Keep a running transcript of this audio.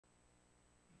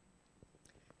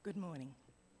Good morning.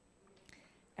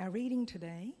 Our reading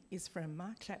today is from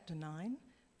Mark chapter 9,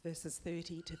 verses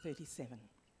 30 to 37.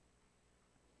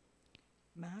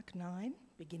 Mark 9,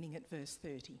 beginning at verse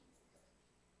 30.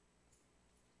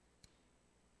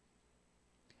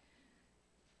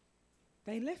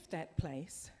 They left that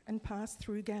place and passed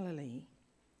through Galilee.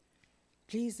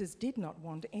 Jesus did not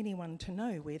want anyone to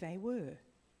know where they were,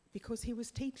 because he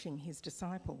was teaching his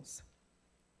disciples.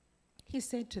 He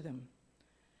said to them,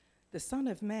 "The Son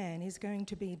of Man is going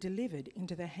to be delivered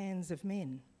into the hands of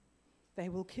men. They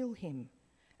will kill him,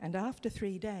 and after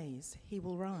 3 days he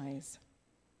will rise."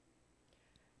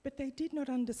 But they did not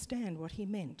understand what he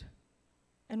meant,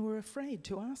 and were afraid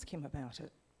to ask him about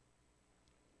it.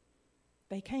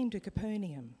 They came to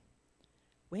Capernaum.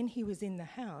 When he was in the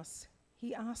house,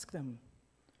 he asked them,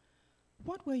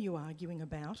 "What were you arguing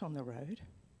about on the road?"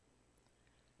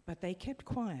 But they kept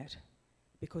quiet,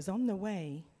 because on the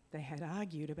way they had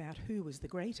argued about who was the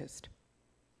greatest.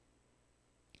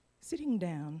 Sitting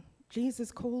down,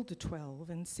 Jesus called the 12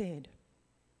 and said,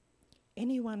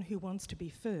 "Anyone who wants to be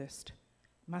first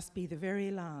must be the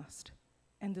very last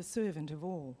and the servant of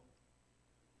all."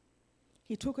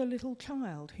 He took a little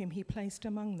child whom he placed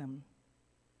among them.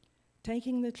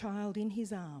 Taking the child in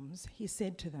his arms, he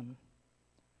said to them,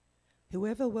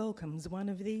 "Whoever welcomes one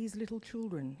of these little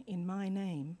children in my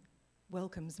name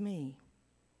welcomes me.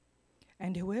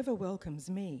 And whoever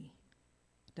welcomes me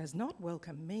does not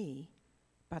welcome me,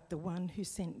 but the one who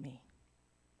sent me."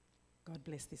 God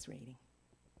bless this reading.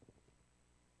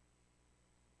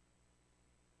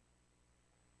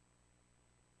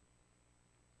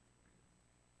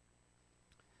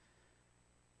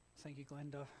 Thank you,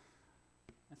 Glenda.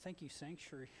 And thank you,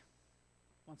 Sanctuary.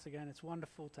 Once again, it's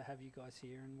wonderful to have you guys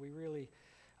here, and we really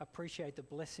appreciate the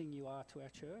blessing you are to our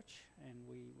church, and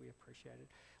we appreciate it.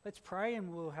 Let's pray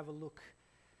and we'll have a look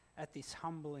at this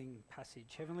humbling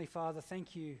passage. Heavenly Father,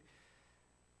 thank you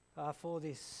for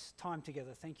this time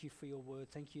together. Thank you for your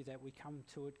word. Thank you that we come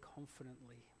to it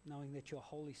confidently, knowing that your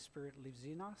Holy Spirit lives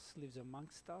in us, lives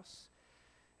amongst us.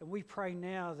 And we pray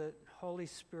now that, Holy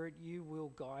Spirit, you will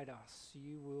guide us,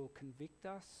 you will convict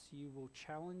us, you will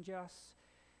challenge us,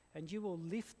 and you will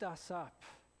lift us up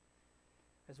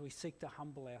as we seek to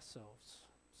humble ourselves.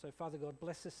 So, Father God,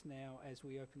 bless us now as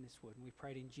we open this word, and we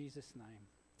pray it in Jesus' name.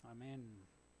 Amen.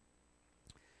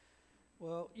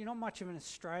 Well, you're not much of an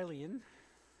Australian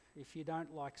if you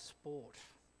don't like sport.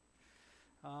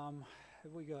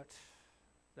 Have we got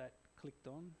that clicked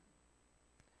on?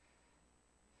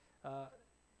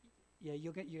 Yeah,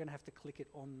 you're going to have to click it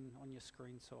on your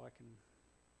screen so I can...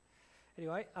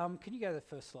 Anyway, can you go to the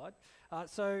first slide?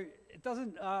 So it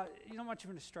doesn't... you're not much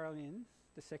of an Australian.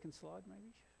 The second slide,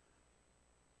 maybe?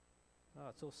 Oh,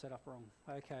 it's all set up wrong.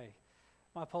 Okay.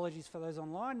 My apologies for those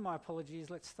online. My apologies.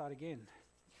 Let's start again.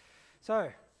 So,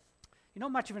 you're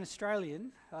not much of an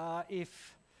Australian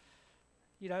if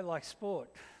you don't like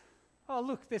sport. Oh,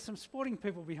 look, there's some sporting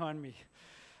people behind me.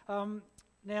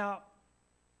 Now,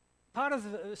 part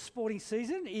of the sporting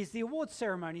season is the awards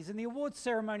ceremonies, and the awards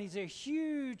ceremonies are a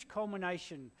huge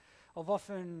culmination of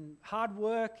often hard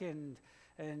work and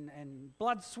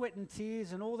blood, sweat and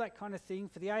tears and all that kind of thing.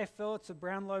 For the AFL, it's the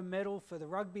Brownlow Medal. For the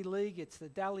Rugby League, it's the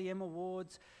Dally M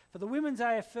Awards. For the Women's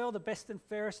AFL, the Best and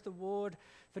Fairest Award.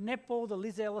 For netball, the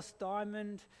Liz Ellis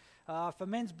Diamond. For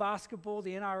men's basketball,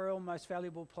 the NRL Most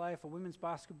Valuable Player. For women's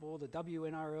basketball, the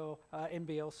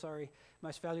NBL,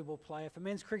 Most Valuable Player. For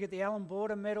men's cricket, the Alan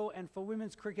Border Medal. And for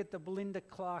women's cricket, the Belinda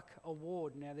Clark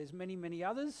Award. Now, there's many, many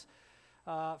others.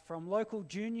 From local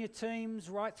junior teams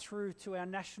right through to our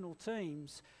national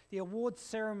teams, the awards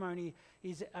ceremony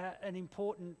is an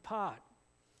important part.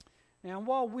 Now,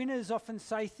 while winners often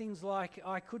say things like,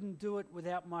 "I couldn't do it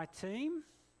without my team,"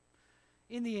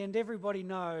 in the end, everybody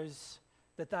knows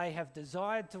that they have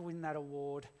desired to win that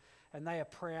award and they are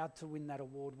proud to win that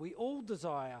award. We all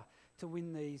desire to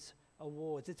win these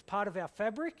awards. It's part of our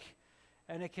fabric,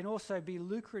 and it can also be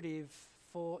lucrative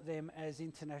for them as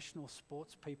international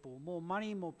sports people. More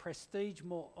money, more prestige,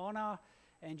 more honour,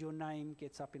 and your name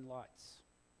gets up in lights.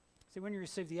 See, when you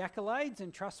receive the accolades,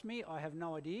 and trust me, I have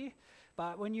no idea,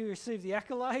 but when you receive the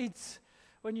accolades,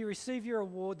 when you receive your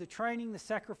award, the training, the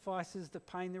sacrifices, the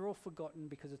pain, they're all forgotten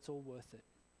because it's all worth it.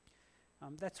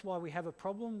 That's why we have a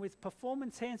problem with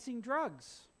performance-enhancing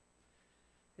drugs.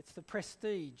 It's the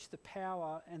prestige, the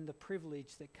power, and the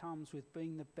privilege that comes with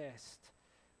being the best.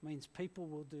 Means people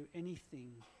will do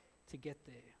anything to get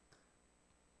there.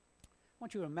 I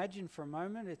want you to imagine for a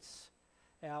moment it's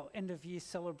our end-of-year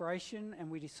celebration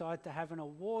and we decide to have an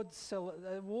awards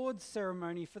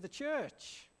ceremony for the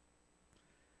church.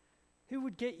 Who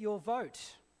would get your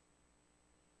vote?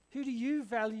 Who do you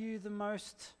value the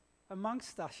most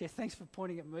amongst us? Yeah, thanks for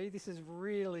pointing at me. This is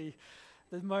really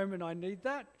the moment I need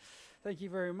that. Thank you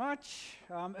very much.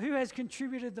 Who has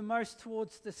contributed the most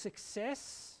towards the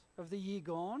success of the year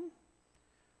gone?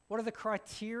 What are the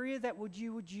criteria that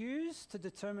you would use to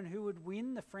determine who would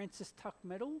win the Francis Tuck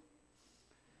Medal?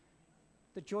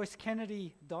 The Joyce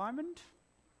Kennedy Diamond?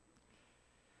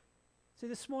 See,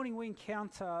 this morning we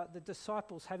encounter the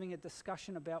disciples having a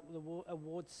discussion about the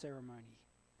awards ceremony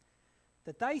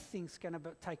that they think is going to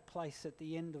take place at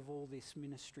the end of all this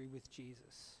ministry with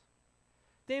Jesus.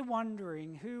 They're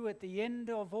wondering who at the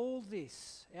end of all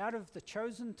this, out of the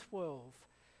chosen 12,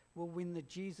 will win the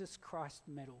Jesus Christ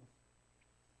medal.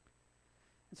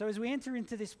 And so as we enter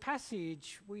into this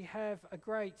passage, we have a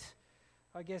great,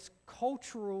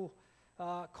 cultural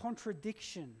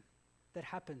contradiction that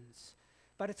happens.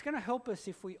 But it's going to help us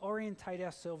if we orientate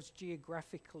ourselves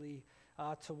geographically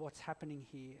to what's happening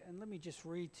here. And let me just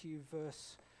read to you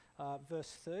verse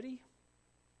 30.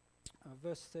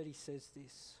 Verse 30 says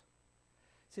this.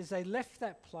 It says, they left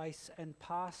that place and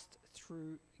passed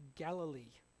through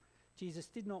Galilee. Jesus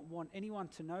did not want anyone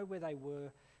to know where they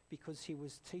were because he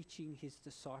was teaching his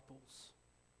disciples.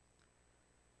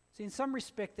 See, in some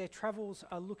respect, their travels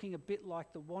are looking a bit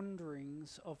like the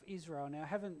wanderings of Israel. Now, I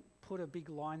haven't put a big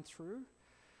line through,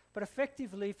 but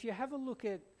effectively, if you have a look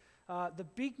at the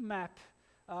big map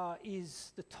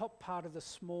is the top part of the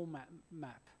small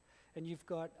map. And you've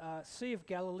got Sea of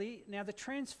Galilee. Now, the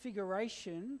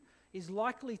transfiguration is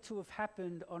likely to have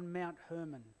happened on Mount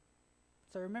Hermon.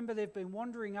 So remember, they've been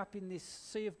wandering up in this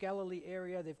Sea of Galilee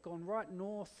area. They've gone right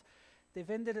north. They've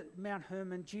ended at Mount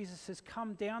Hermon. Jesus has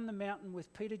come down the mountain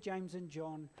with Peter, James, and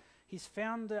John. He's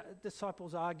found the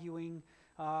disciples arguing.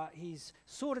 He's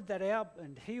sorted that out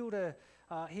and healed a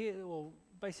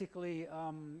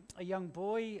young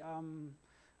boy.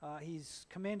 He's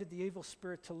commanded the evil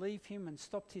spirit to leave him and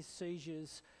stopped his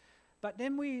seizures. But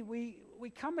then we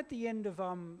come at the end of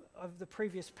the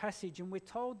previous passage, and we're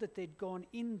told that they'd gone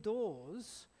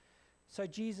indoors so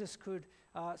Jesus could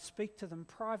speak to them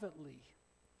privately.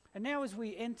 And now as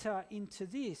we enter into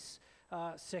this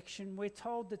section, we're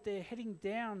told that they're heading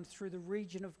down through the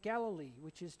region of Galilee,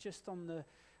 which is just on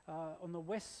the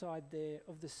west side there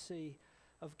of the Sea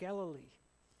of Galilee.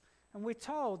 And we're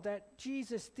told that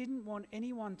Jesus didn't want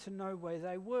anyone to know where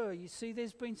they were. You see,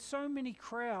 there's been so many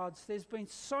crowds, there's been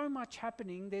so much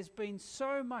happening, there's been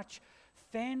so much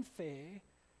fanfare,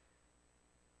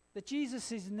 that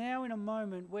Jesus is now in a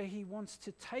moment where he wants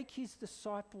to take his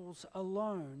disciples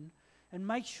alone and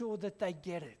make sure that they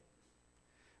get it.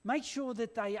 Make sure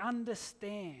that they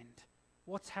understand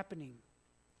what's happening.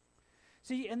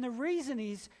 See, and the reason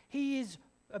is he is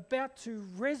about to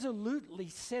resolutely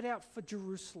set out for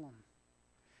Jerusalem.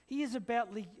 He is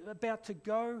about to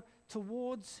go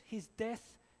towards his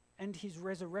death and his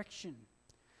resurrection.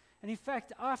 And in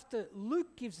fact, after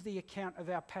Luke gives the account of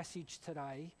our passage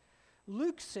today,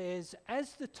 Luke says,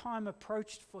 as the time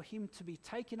approached for him to be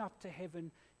taken up to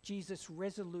heaven, Jesus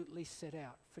resolutely set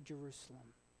out for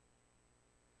Jerusalem.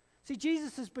 See,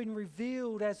 Jesus has been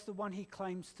revealed as the one he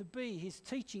claims to be, his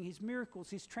teaching, his miracles,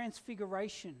 his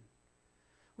transfiguration.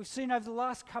 We've seen over the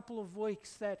last couple of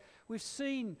weeks that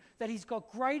he's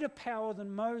got greater power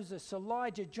than Moses,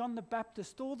 Elijah, John the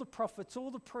Baptist, all the prophets, all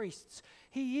the priests.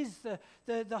 He is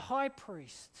the high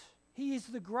priest. He is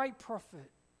the great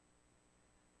prophet.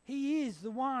 He is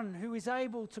the one who is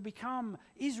able to become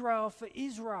Israel for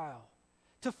Israel,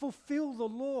 to fulfill the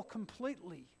law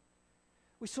completely.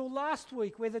 We saw last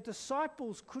week where the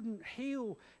disciples couldn't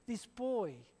heal this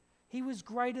boy. He was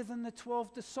greater than the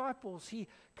 12 disciples. He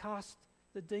cast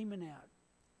the demon out.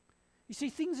 You see,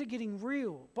 things are getting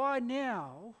real. By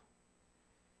now,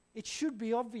 it should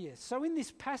be obvious. So in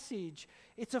this passage,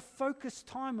 it's a focused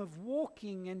time of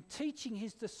walking and teaching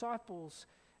his disciples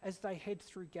as they head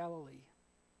through Galilee.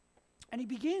 And he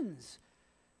begins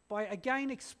by again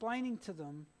explaining to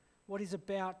them what is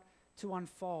about to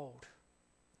unfold.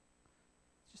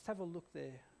 Just have a look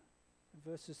there,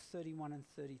 verses 31 and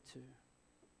 32.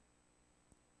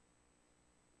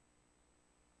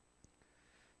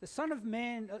 The Son of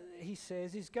Man, he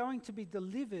says, is going to be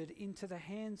delivered into the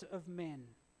hands of men.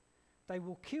 They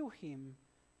will kill him,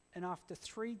 and after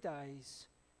 3 days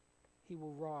he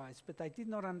will rise. But they did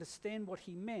not understand what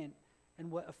he meant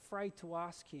and were afraid to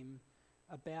ask him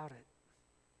about it.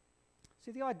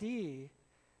 See, the idea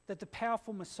that the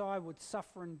powerful Messiah would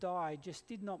suffer and die just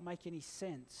did not make any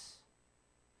sense.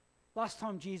 Last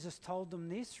time Jesus told them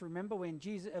this, remember when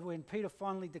Peter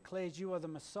finally declares, "You are the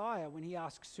Messiah," when he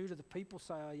asks, "Who do the people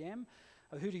say I am?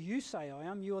 Or who do you say I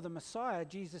am? You are the Messiah."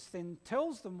 Jesus then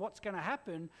tells them what's going to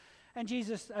happen, and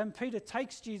Peter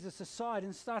takes Jesus aside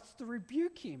and starts to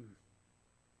rebuke him.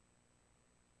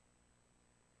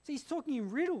 See, he's talking in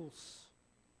riddles.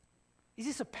 Is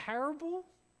this a parable?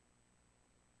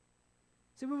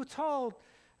 See, we were told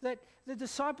that the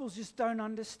disciples just don't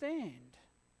understand.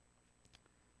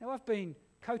 Now, I've been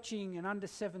coaching an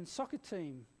under-7 soccer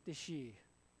team this year.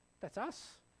 That's us.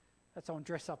 That's on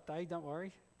dress-up day, don't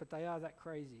worry. But they are that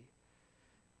crazy.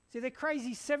 See, they're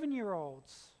crazy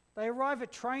 7-year-olds. They arrive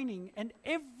at training and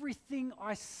everything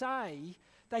I say,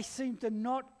 they seem to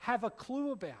not have a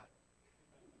clue about.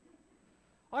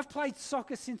 I've played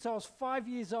soccer since I was 5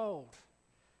 years old.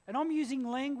 And I'm using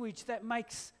language that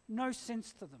makes no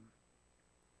sense to them.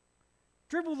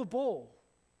 Dribble the ball.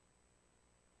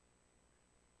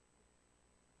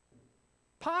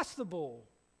 Pass the ball.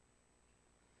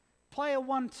 Play a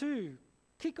 1-2.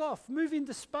 Kick off. Move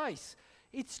into space.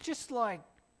 It's just like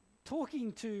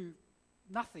talking to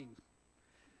nothing.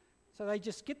 So they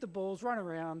just get the balls, run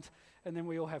around, and then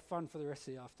we all have fun for the rest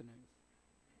of the afternoon.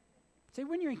 See,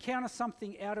 when you encounter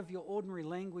something out of your ordinary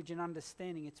language and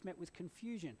understanding, it's met with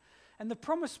confusion. And the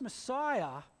promised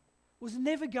Messiah was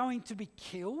never going to be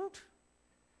killed.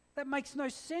 That makes no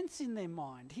sense in their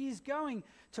mind. He is going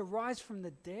to rise from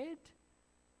the dead.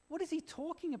 What is he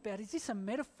talking about? Is this a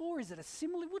metaphor? Is it a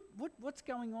simile? What's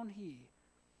going on here?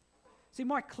 See,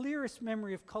 my clearest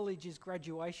memory of college is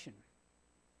graduation.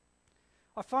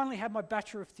 I finally had my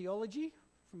Bachelor of Theology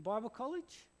from Bible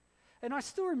college. And I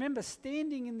still remember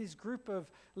standing in this group of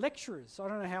lecturers. I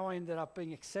don't know how I ended up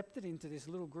being accepted into this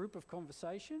little group of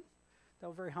conversation. They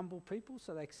were very humble people,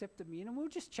 so they accepted me in, and we were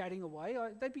just chatting away.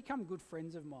 They'd become good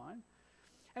friends of mine.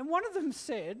 And one of them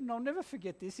said, and I'll never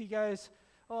forget this, he goes,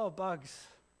 "Oh, Bugs,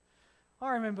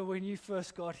 I remember when you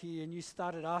first got here and you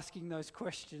started asking those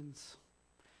questions.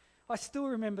 I still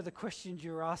remember the questions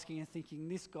you were asking and thinking,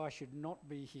 this guy should not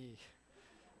be here."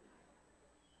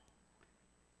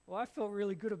 Well, I felt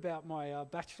really good about my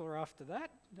bachelor after that.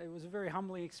 It was a very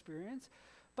humbling experience.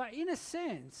 But in a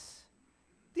sense,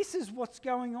 this is what's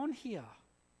going on here.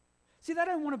 See, they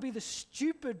don't want to be the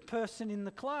stupid person in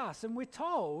the class. And we're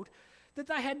told that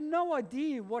they had no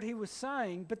idea what he was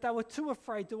saying, but they were too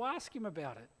afraid to ask him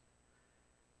about it.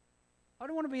 I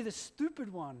don't want to be the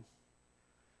stupid one.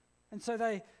 And so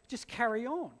they just carry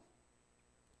on.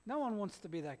 No one wants to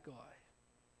be that guy.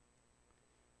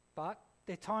 But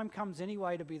their time comes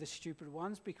anyway to be the stupid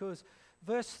ones, because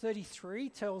verse 33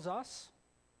 tells us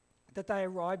that they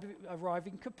arrive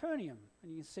in Capernaum,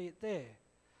 and you can see it there.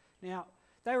 Now,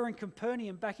 they were in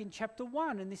Capernaum back in chapter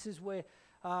 1, and this is where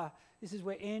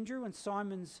Andrew and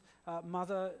Simon's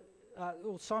mother,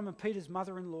 or Simon Peter's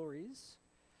mother-in-law is,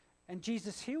 and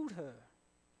Jesus healed her.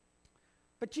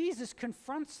 But Jesus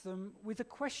confronts them with a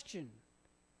question.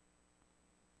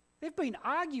 They've been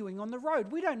arguing on the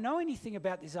road. We don't know anything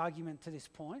about this argument to this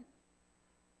point.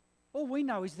 All we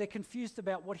know is they're confused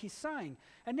about what he's saying.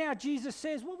 And now Jesus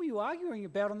says, what were you arguing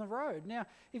about on the road? Now,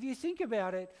 if you think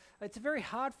about it, it's very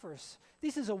hard for us.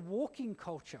 This is a walking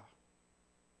culture.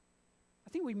 I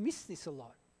think we miss this a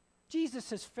lot. Jesus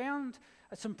has found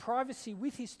some privacy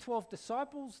with his 12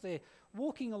 disciples. They're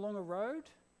walking along a road.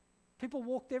 People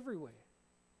walked everywhere.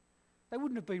 They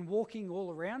wouldn't have been walking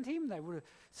all around him.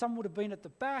 Some would have been at the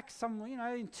back, some,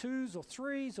 in 2s or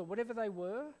 3s or whatever they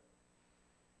were.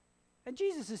 And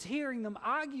Jesus is hearing them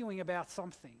arguing about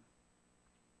something.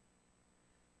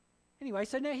 Anyway,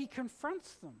 so now he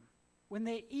confronts them when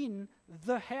they're in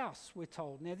the house, we're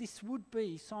told. Now, this would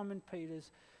be Simon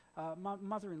Peter's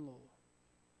mother-in-law.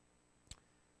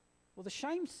 Well, the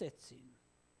shame sets in.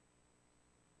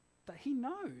 But he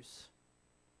knows.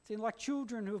 See, like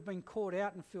children who have been caught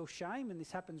out and feel shame, and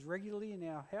this happens regularly in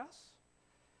our house.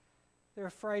 They're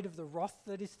afraid of the wrath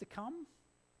that is to come.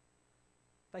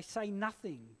 They say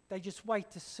nothing. They just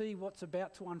wait to see what's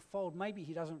about to unfold. Maybe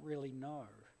he doesn't really know.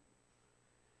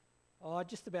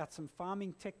 Just about some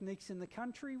farming techniques in the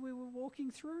country we were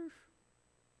walking through.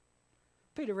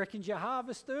 Peter reckons you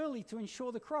harvest early to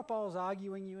ensure the crop. I was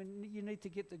arguing you need to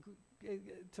get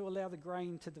to allow the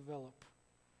grain to develop.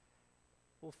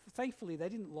 Well, thankfully, they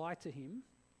didn't lie to him.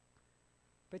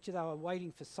 Bet you they were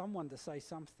waiting for someone to say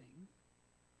something.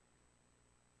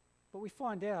 But we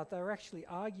find out they were actually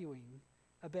arguing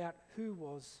about who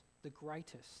was the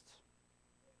greatest.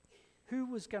 Who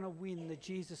was going to win the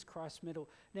Jesus Christ medal.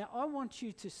 Now, I want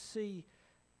you to see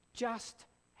just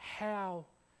how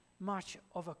much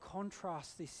of a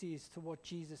contrast this is to what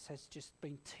Jesus has just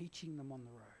been teaching them on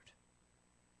the road.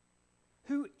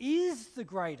 Who is the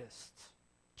greatest?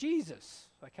 Jesus,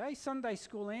 okay? Sunday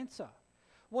school answer.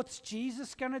 What's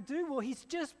Jesus going to do? Well, he's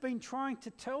just been trying to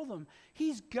tell them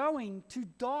he's going to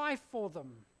die for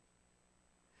them.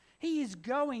 He is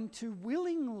going to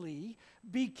willingly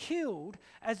be killed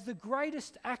as the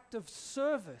greatest act of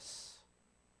service.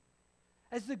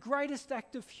 as the greatest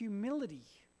act of humility.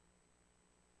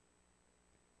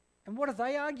 And what are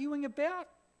they arguing about?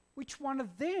 Which one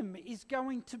of them is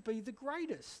going to be the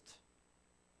greatest?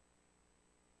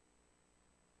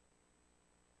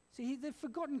 See, they've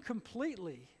forgotten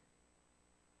completely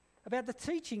about the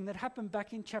teaching that happened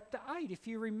back in chapter 8. If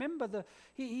you remember,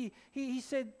 he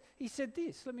said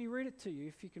this. Let me read it to you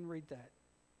if you can read that.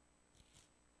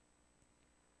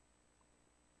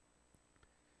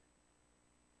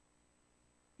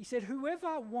 He said,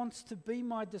 "Whoever wants to be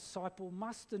my disciple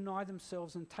must deny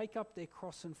themselves and take up their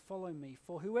cross and follow me.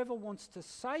 For whoever wants to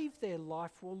save their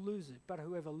life will lose it, but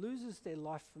whoever loses their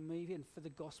life for me and for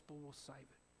the gospel will save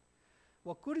it.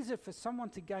 What good is it for someone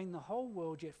to gain the whole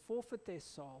world yet forfeit their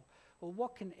soul? Or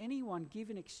what can anyone give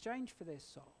in exchange for their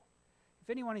soul? If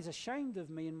anyone is ashamed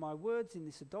of me and my words in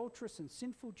this adulterous and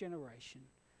sinful generation,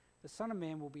 the Son of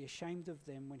Man will be ashamed of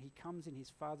them when he comes in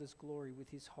his Father's glory with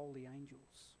his holy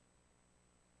angels."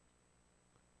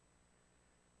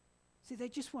 See, they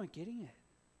just weren't getting it.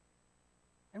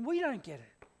 And we don't get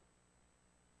it.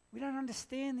 We don't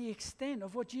understand the extent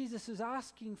of what Jesus is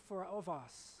asking for of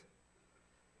us.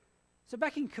 So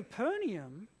back in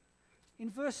Capernaum, in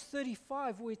verse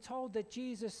 35, we're told that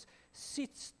Jesus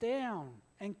sits down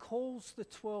and calls the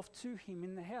 12 to him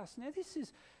in the house. Now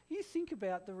you think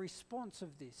about the response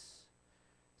of this.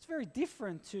 It's very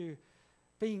different to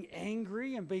being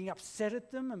angry and being upset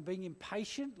at them and being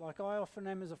impatient, like I often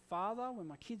am as a father when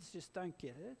my kids just don't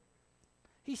get it.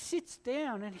 He sits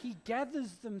down and he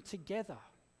gathers them together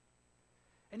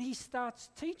and he starts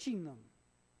teaching them.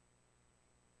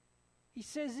 He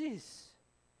says this.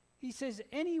 He says,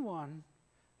 "Anyone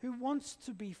who wants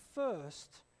to be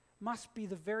first must be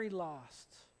the very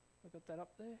last." I got that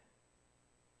up there?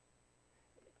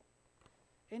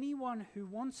 Anyone who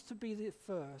wants to be the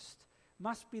first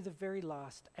must be the very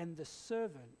last and the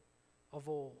servant of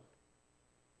all.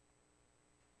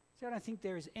 See, I don't think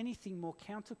there is anything more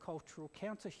countercultural,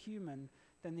 counterhuman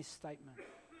than this statement.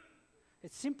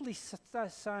 It's simply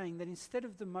saying that instead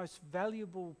of the most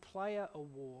valuable player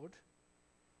award,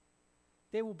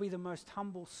 there will be the most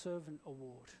humble servant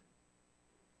award.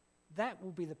 That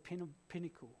will be the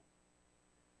pinnacle.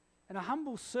 And a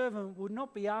humble servant would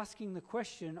not be asking the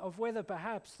question of whether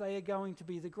perhaps they are going to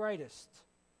be the greatest.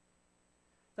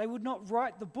 They would not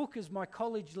write the book, as my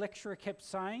college lecturer kept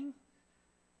saying,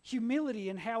 Humility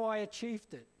and How I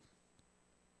Achieved It.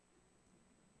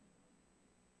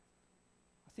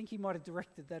 I think he might have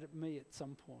directed that at me at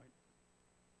some point.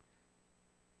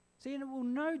 See, and it will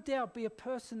no doubt be a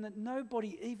person that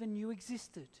nobody even knew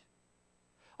existed.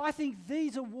 I think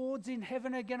these awards in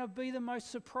heaven are going to be the most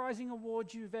surprising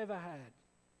awards you've ever had.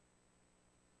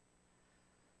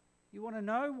 You want to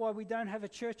know why we don't have a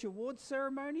church awards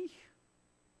ceremony?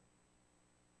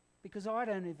 Because I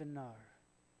don't even know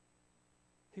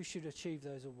who should achieve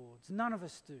those awards. None of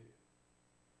us do.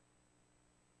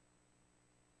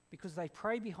 Because they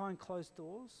pray behind closed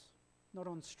doors, not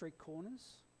on street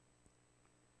corners.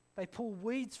 They pull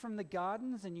weeds from the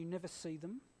gardens and you never see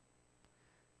them.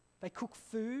 They cook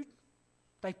food.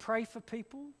 They pray for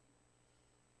people.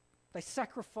 They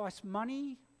sacrifice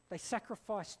money. They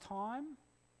sacrifice time.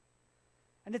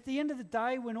 And at the end of the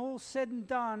day, when all's said and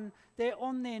done, they're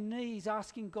on their knees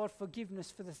asking God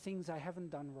forgiveness for the things they haven't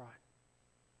done right.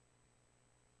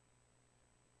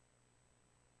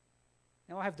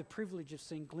 Now, I have the privilege of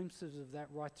seeing glimpses of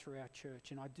that right through our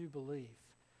church, and I do believe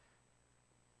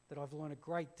that I've learned a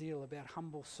great deal about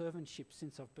humble servantship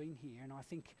since I've been here, and I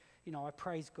think, I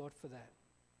praise God for that.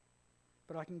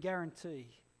 But I can guarantee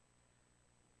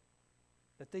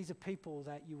that these are people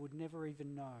that you would never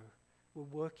even know were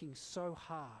working so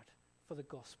hard for the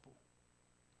gospel.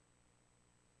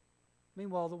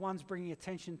 Meanwhile, the ones bringing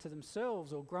attention to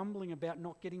themselves or grumbling about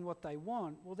not getting what they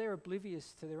want, well, they're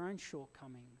oblivious to their own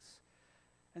shortcomings.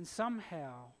 And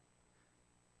somehow,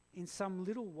 in some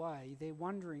little way, they're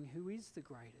wondering who is the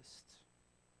greatest.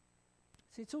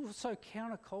 See, it's also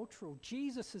countercultural.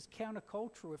 Jesus is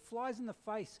countercultural. It flies in the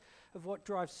face of what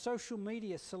drives social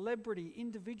media, celebrity,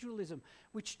 individualism,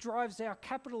 which drives our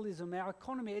capitalism, our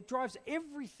economy. It drives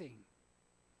everything.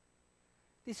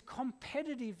 This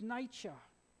competitive nature.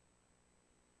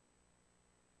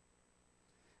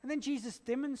 And then Jesus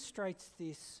demonstrates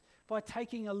this by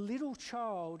taking a little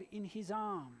child in his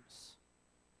arms.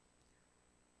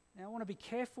 Now, I want to be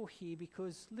careful here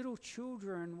because little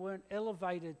children weren't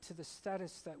elevated to the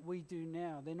status that we do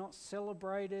now. They're not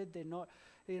celebrated. They're not,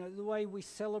 the way we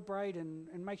celebrate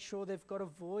and make sure they've got a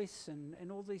voice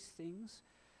and all these things.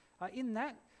 In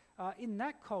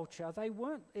that culture,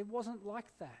 it wasn't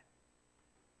like that.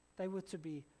 They were to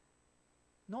be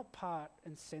not part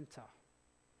and centre.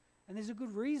 And there's a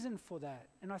good reason for that.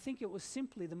 And I think it was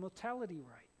simply the mortality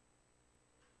rate.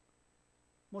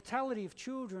 Mortality of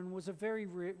children was a very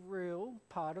real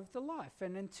part of the life.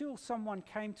 And until someone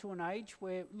came to an age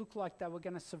where it looked like they were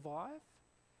going to survive,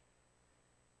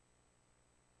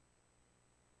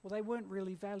 well, they weren't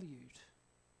really valued.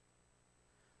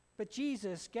 But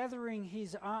Jesus, gathering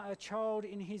a child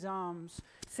in his arms,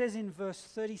 says in verse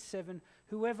 37,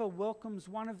 "Whoever welcomes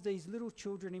one of these little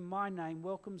children in my name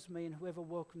welcomes me, and whoever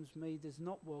welcomes me does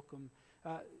not welcome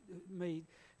me,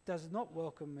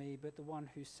 but the one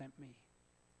who sent me."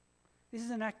 This is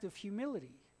an act of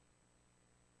humility.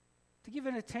 To give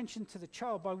an attention to the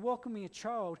child, by welcoming a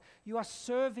child, you are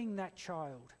serving that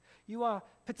child. You are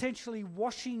potentially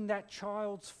washing that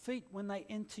child's feet when they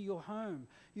enter your home.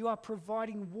 You are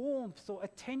providing warmth or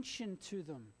attention to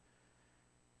them.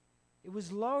 It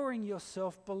was lowering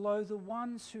yourself below the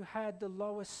ones who had the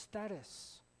lowest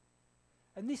status.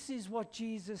 And this is what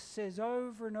Jesus says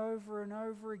over and over and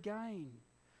over again.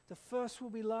 The first will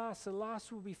be last, the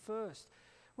last will be first.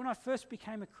 When I first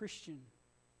became a Christian,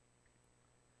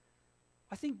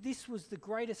 I think this was the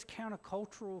greatest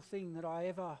countercultural thing that I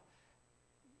ever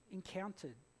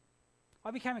encountered.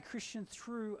 I became a Christian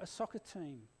through a soccer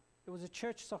team. It was a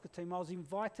church soccer team. I was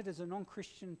invited as a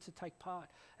non-Christian to take part.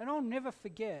 And I'll never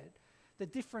forget the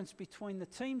difference between the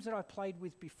teams that I played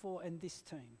with before and this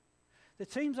team. The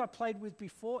teams I played with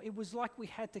before, it was like we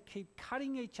had to keep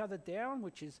cutting each other down,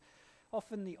 which is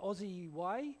often the Aussie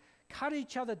way. Cut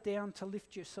each other down to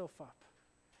lift yourself up.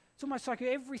 It's almost like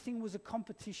everything was a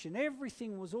competition.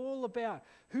 Everything was all about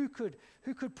who could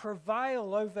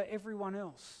prevail over everyone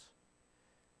else.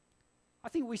 I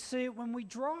think we see it when we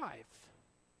drive.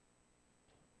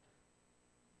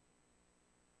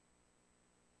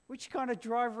 Which kind of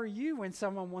driver are you when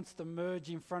someone wants to merge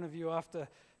in front of you after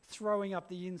throwing up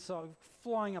the inside,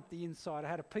 flying up the inside? I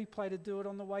had a P-plater do it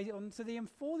on the way onto the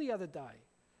M4 the other day.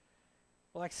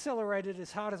 Well, I accelerated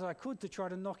as hard as I could to try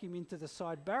to knock him into the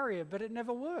side barrier, but it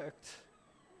never worked.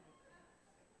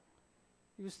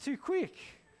 He was too quick.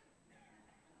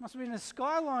 Must have been a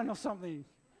Skyline or something.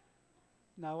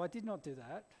 No, I did not do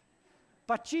that.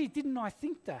 But gee, didn't I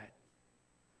think that?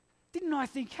 Didn't I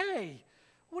think, hey,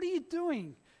 what are you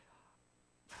doing?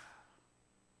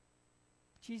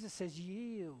 Jesus says,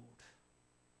 yield.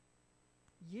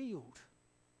 Yield.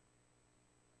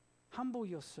 Humble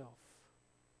yourself.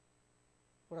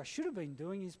 What I should have been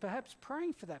doing is perhaps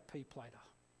praying for that P-plater.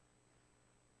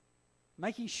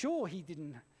 Making sure he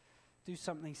didn't do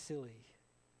something silly.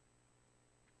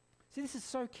 See, this is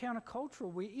so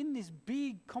countercultural. We're in this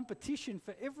big competition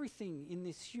for everything in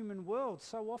this human world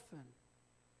so often.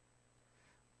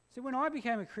 See, when I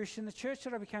became a Christian, the church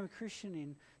that I became a Christian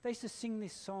in, they used to sing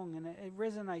this song, and it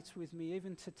resonates with me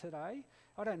even to today.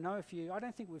 I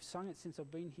don't think we've sung it since I've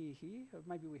been here, or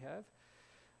maybe we have.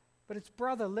 But it's,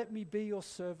 "Brother, let me be your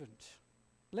servant.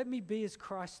 Let me be as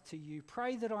Christ to you.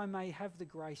 Pray that I may have the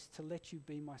grace to let you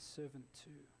be my servant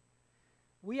too."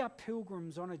 We are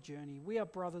pilgrims on a journey. We are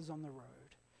brothers on the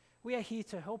road. We are here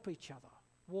to help each other,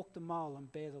 walk the mile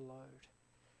and bear the load.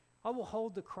 I will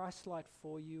hold the Christ light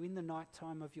for you in the night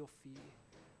time of your fear.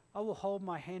 I will hold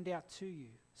my hand out to you,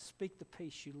 speak the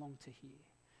peace you long to hear.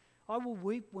 I will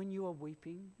weep when you are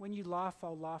weeping. When you laugh,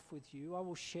 I'll laugh with you. I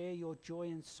will share your joy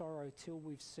and sorrow till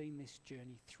we've seen this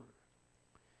journey through.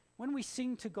 When we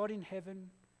sing to God in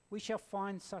heaven, we shall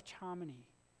find such harmony,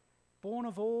 born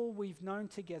of all we've known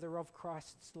together of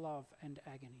Christ's love and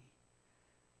agony.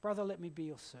 Brother, let me be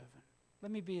your servant.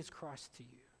 Let me be as Christ to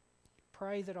you.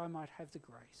 Pray that I might have the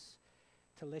grace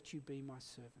to let you be my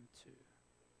servant too.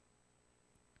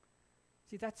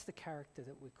 See, that's the character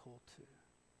that we're called to.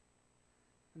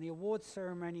 And the award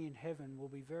ceremony in heaven will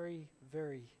be very,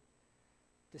 very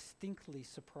distinctly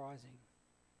surprising.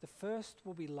 The first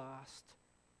will be last,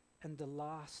 and the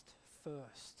last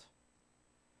first.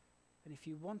 And if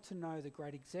you want to know the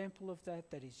great example of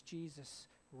that, that is Jesus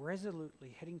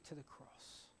resolutely heading to the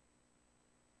cross,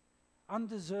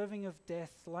 undeserving of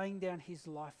death, laying down his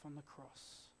life on the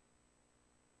cross,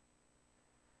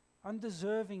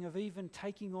 undeserving of even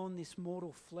taking on this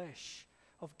mortal flesh,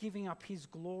 of giving up his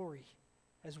glory,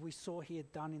 as we saw he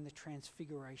had done in the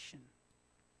transfiguration,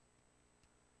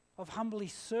 of humbly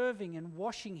serving and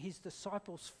washing his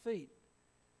disciples' feet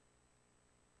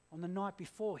on the night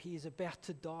before he is about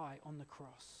to die on the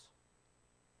cross.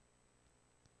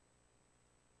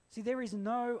 See, there is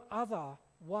no other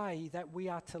way that we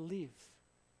are to live.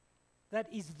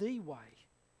 That is the way,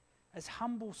 as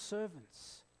humble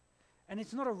servants. And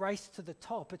it's not a race to the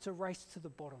top, it's a race to the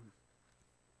bottom.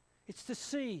 It's to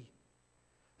see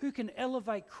who can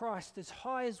elevate Christ as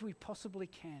high as we possibly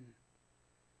can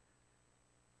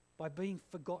by being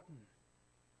forgotten,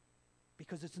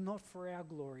 because it's not for our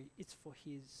glory, it's for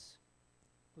His.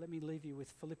 Let me leave you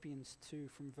with Philippians 2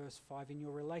 from verse 5. In your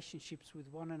relationships with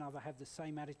one another, have the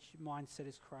same mindset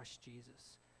as Christ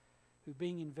Jesus, who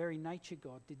being in very nature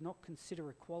God, did not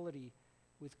consider equality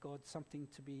with God something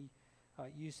to be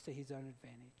used to his own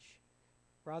advantage.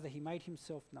 Rather, he made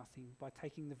himself nothing by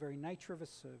taking the very nature of a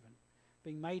servant.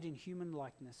 Being made in human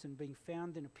likeness and being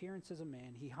found in appearance as a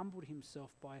man, he humbled himself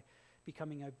by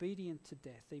becoming obedient to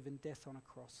death, even death on a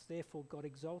cross. Therefore, God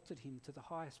exalted him to the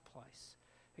highest place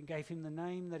and gave him the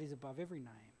name that is above every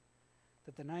name,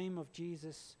 that at the name of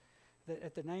Jesus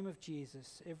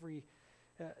every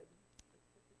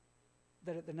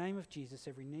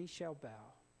knee shall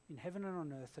bow, in heaven and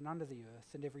on earth and under the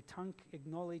earth, and every tongue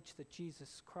acknowledge that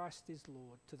Jesus Christ is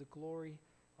Lord, to the glory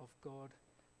of God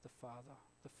the Father.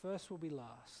 The first will be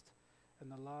last,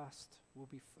 and the last will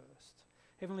be first.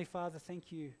 Heavenly Father,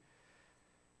 thank you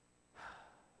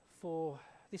for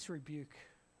this rebuke.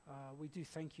 We do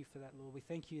thank you for that, Lord. We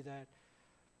thank you that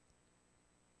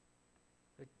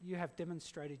you have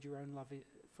demonstrated your own love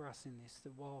for us in this,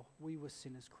 that while we were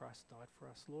sinners, Christ died for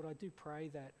us. Lord, I do pray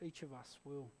that each of us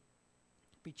will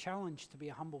be challenged to be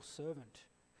a humble servant,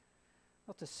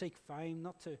 not to seek fame,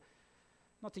 not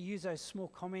to use those small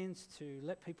comments to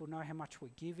let people know how much we're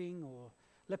giving, or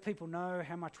let people know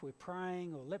how much we're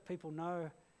praying, or let people know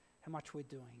how much we're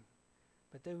doing.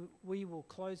 But that we will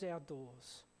close our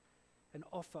doors and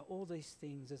offer all these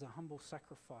things as a humble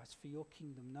sacrifice for your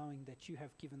kingdom, knowing that you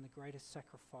have given the greatest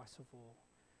sacrifice of all,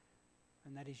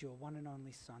 and that is your one and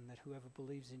only Son, that whoever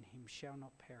believes in him shall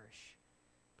not perish,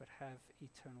 but have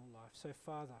eternal life. So,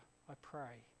 Father, I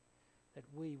pray that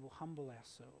we will humble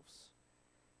ourselves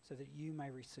so that you may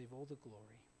receive all the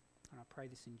glory. And I pray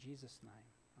this in Jesus'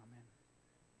 name.